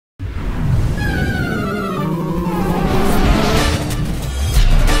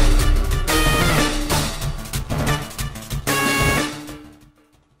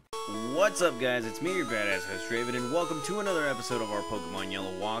What's up, guys? It's me, your badass host Draven, and welcome to another episode of our Pokemon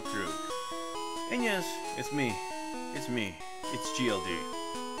Yellow walkthrough. And yes, it's me. It's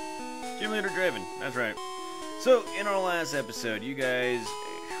GLD. Gym Leader Draven, that's right. So, in our last episode, you guys,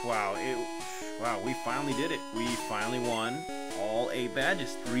 wow, we finally did it. We finally won all 8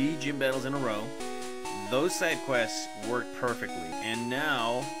 badges, 3 gym battles in a row. Those side quests worked perfectly, and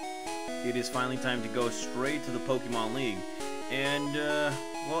now it is finally time to go straight to the Pokemon League. And,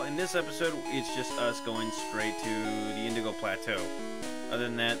 well, in this episode, it's just us going straight to the Indigo Plateau. Other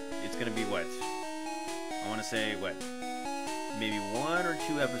than that, it's going to be what? I want to say, what? Maybe 1 or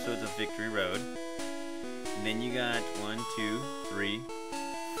 2 episodes of Victory Road. And then you got 1, 2, 3,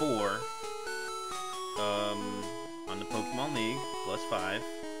 4 on the Pokemon League, plus 5.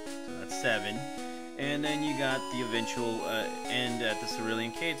 So that's 7. And then you got the eventual end at the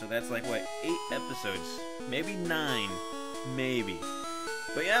Cerulean Cave. So that's like, what, 8 episodes? Maybe 9. Maybe.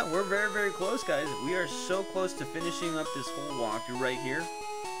 But yeah, we're very, very close, guys. We are so close to finishing up this whole walkthrough right here.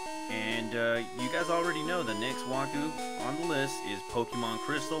 And you guys already know the next walkthrough on the list is Pokemon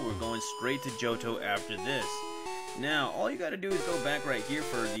Crystal. We're going straight to Johto after this. Now, all you gotta do is go back right here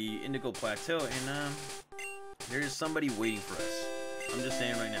for the Indigo Plateau, and there's somebody waiting for us. I'm just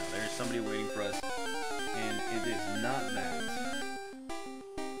saying right now, there's somebody waiting for us, and it is not that.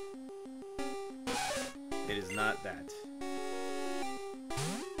 It is not that.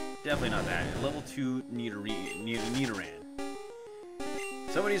 Definitely not that. Level 2 Nidoran.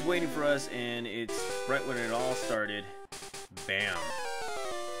 Somebody's waiting for us, and it's right when it all started. Bam.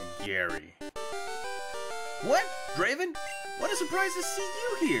 Gary. What? Draven? What a surprise to see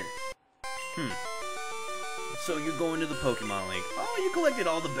you here. So you're going to the Pokemon League. Oh, you collected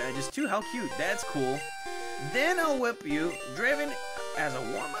all the badges too. How cute. That's cool. Then I'll whip you, Draven, as a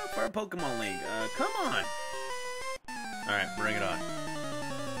warm-up for our Pokemon League. Come on. Alright, bring it on.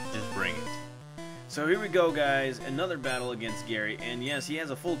 Just bring it. So here we go, guys. Another battle against Gary. And yes, he has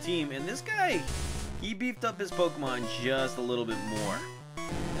a full team. And this guy, he beefed up his Pokemon just a little bit more.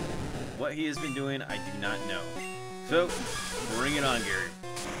 What he has been doing, I do not know. So, bring it on, Gary.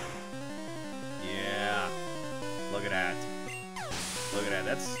 Yeah. Look at that. Look at that.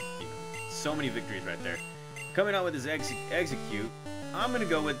 That's so many victories right there. Coming out with his Execute, I'm going to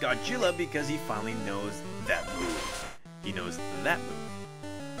go with Godzilla because he finally knows that move. He knows that move.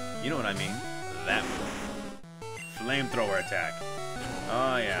 You know what I mean? That move. Flamethrower attack.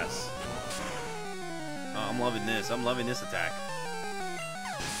 Oh, yes. Oh, I'm loving this. I'm loving this attack.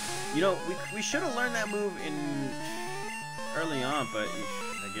 You know, we should have learned that move in early on, but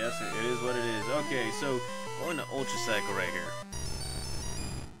I guess it is what it is. Okay, so going to Ultra Cycle right here.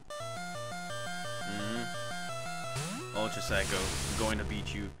 Ultra Psycho going to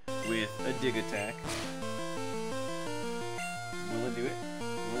beat you with a Dig Attack. Will it do it?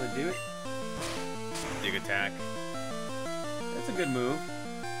 Will it do it? Dig Attack. That's a good move.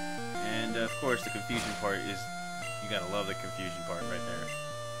 And of course the confusion part is, you gotta love the confusion part right there.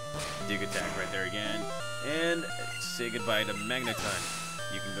 Dig Attack right there again. And say goodbye to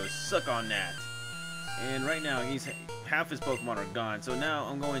Magneton. You can go suck on that. And right now half his Pokemon are gone. So now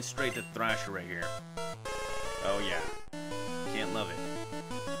I'm going straight to Thrasher right here. Oh yeah. Can't love it.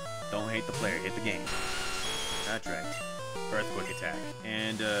 Don't hate the player, hit the game. That's right. Earthquake attack.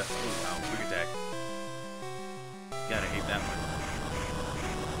 And, oh wow, quick attack. Gotta hate that one.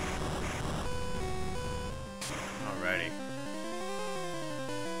 Alrighty.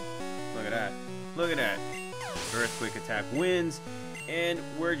 Look at that. Look at that. Earthquake attack wins. And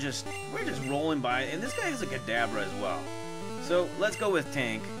we're just rolling by. And this guy has a Kadabra as well. So, let's go with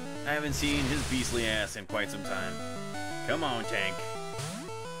Tank. I haven't seen his beastly ass in quite some time. Come on, Tank.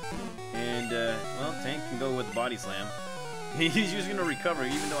 And, well, Tank can go with the Body Slam. He's using a Recover,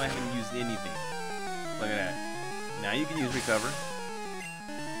 even though I haven't used anything. Look at that. Now you can use Recover.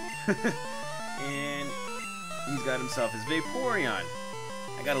 And he's got himself his Vaporeon.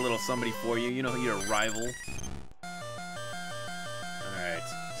 I got a little somebody for you. You know, you're a rival. Alright,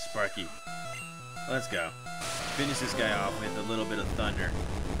 Sparky. Let's go. Finish this guy off with a little bit of Thunder.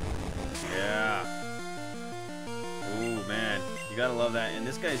 Yeah. Ooh, man. You gotta love that. And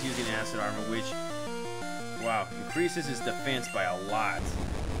this guy's using Acid Armor, which, wow, increases his defense by a lot.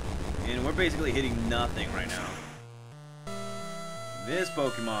 And we're basically hitting nothing right now. This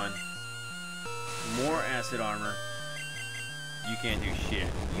Pokemon, more Acid Armor. You can't do shit.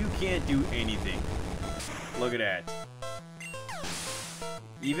 You can't do anything. Look at that.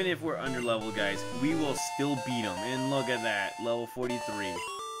 Even if we're under level, guys, we will still beat him. And look at that, level 43.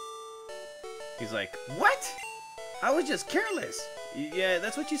 He's like, what? I was just careless. Yeah,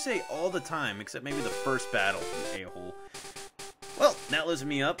 that's what you say all the time, except maybe the first battle, you a-hole. Well, That lifts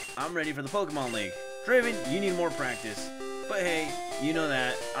me up. I'm ready for the Pokemon League. Draven, you need more practice. But hey, you know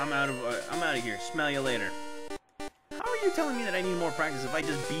that. I'm out of here. Smell you later. How are you telling me that I need more practice if I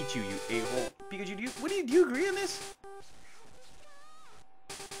just beat you, you a-hole? Pikachu, do you agree on this?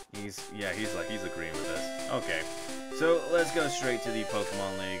 He's agreeing with us. Okay. So let's go straight to the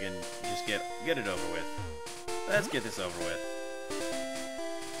Pokemon League and just get it over with. Let's get this over with.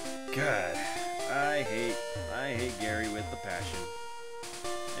 God, I hate Gary with the passion.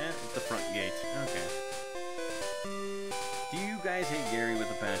 And it's the front gate. Okay. Do you guys hate Gary with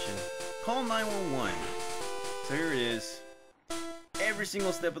the passion? Call 911. So here it is. Every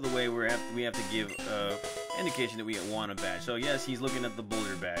single step of the way we have to give indication that we want a badge. So yes, he's looking at the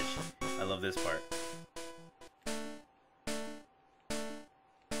boulder badge. I love this part.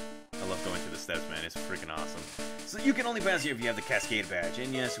 I love going through the steps, man. It's freaking awesome. So you can only pass here if you have the Cascade badge,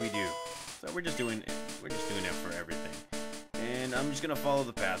 and yes, we do. So we're just doing it for everything. And I'm just gonna follow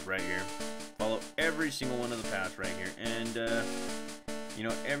the path right here. Follow every single one of the paths right here, and you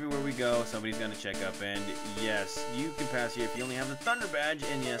know, everywhere we go, somebody's gonna check up. And yes, you can pass here if you only have the Thunder badge,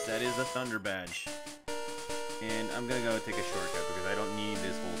 and yes, that is the Thunder badge. And I'm gonna go take a shortcut because I don't need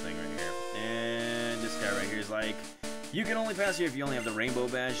this whole thing right here. And this guy right here is like, you can only pass here if you only have the Rainbow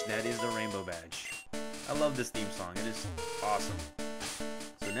badge. That is the Rainbow badge. I love this theme song. It is awesome.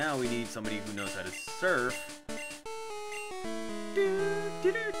 So now we need somebody who knows how to surf.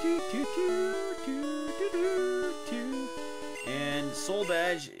 And Soul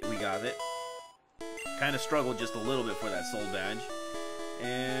badge, we got it. Kind of struggled just a little bit for that Soul badge.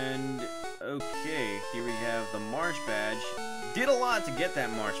 And okay, here we have the March badge. Did a lot to get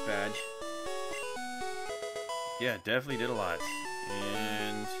that March badge. Yeah, definitely did a lot.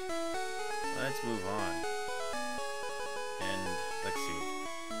 And let's move on. And let's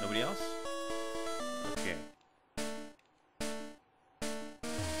see. Nobody else? Okay.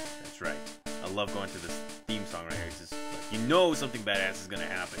 That's right. I love going through this theme song right here. It's just like, you know something badass is gonna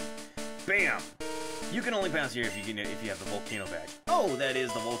happen. Bam! You can only pass here if you have the Volcano badge. Oh, that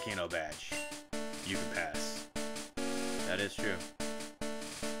is the Volcano badge. You can pass. That is true.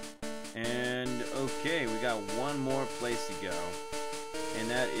 And okay, we got one more place to go. And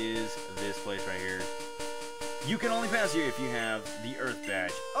that is this place right here. You can only pass here if you have the Earth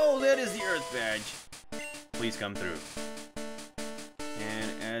badge. Oh, that is the Earth badge. Please come through. And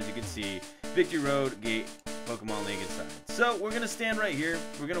as you can see, Victory Road, Gate, Pokemon League inside. So we're gonna stand right here.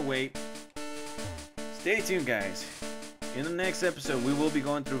 We're gonna wait. Stay tuned, guys. In the next episode, we will be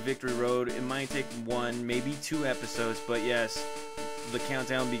going through Victory Road. It might take 1, maybe 2 episodes, but yes, the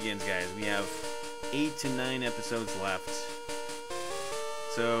countdown begins, guys. We have 8 to 9 episodes left.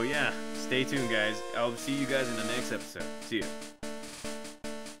 So yeah, stay tuned, guys. I'll see you guys in the next episode. See ya.